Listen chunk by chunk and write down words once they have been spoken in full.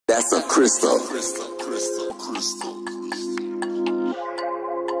That's a crystal.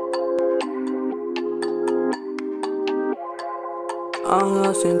 I'm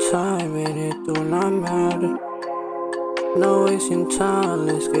lost in time and it do not matter. No wasting time,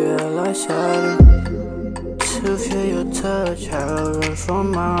 let's get outside. To feel your touch, I'll run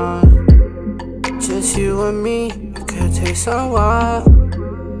from mine. Just you and me, it could take some while.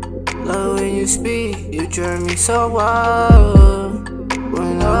 Love when you speak, you drive me so wild.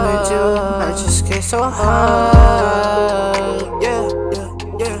 When I'm with you, I just get so high. Yeah.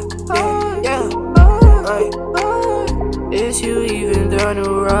 Right. Is you even down to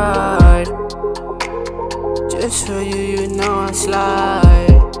ride? Just for you, you know I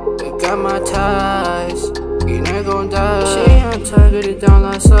slide. I got my ties, you not gon' die. She on target it down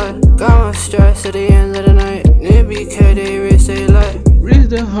last night. Got my stress at the end of the night. NBK, they race they light. Raise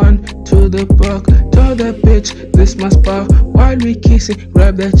the hand to the park. Tell that bitch this my spot. While we kissing,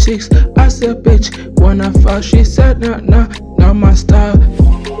 grab the chicks. Ask the bitch, wanna fuck? She said nah, not my style.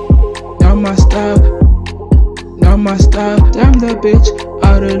 Not my style. Not my style. Damn that bitch,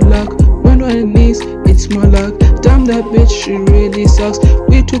 out of luck. Went on her knees, it's my luck. Damn that bitch, she really sucks.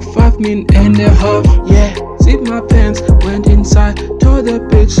 We took 5 minutes and a half. Yeah, zip my pants, went inside. Told that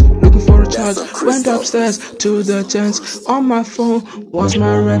bitch, looking for a charge. Went upstairs to the tents. On my phone was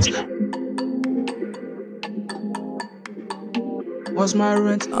my rent.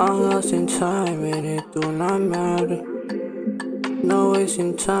 I'm lost in time and it do not matter. No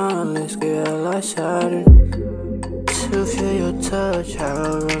wasting time, let's get outside. To feel your touch,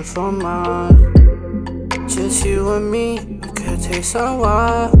 I'll run from mine. Just you and me, it could take some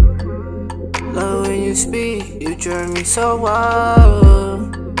while. Love when you speak, you drive me so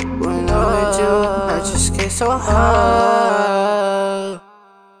wild. When I'm with you, I just get so high.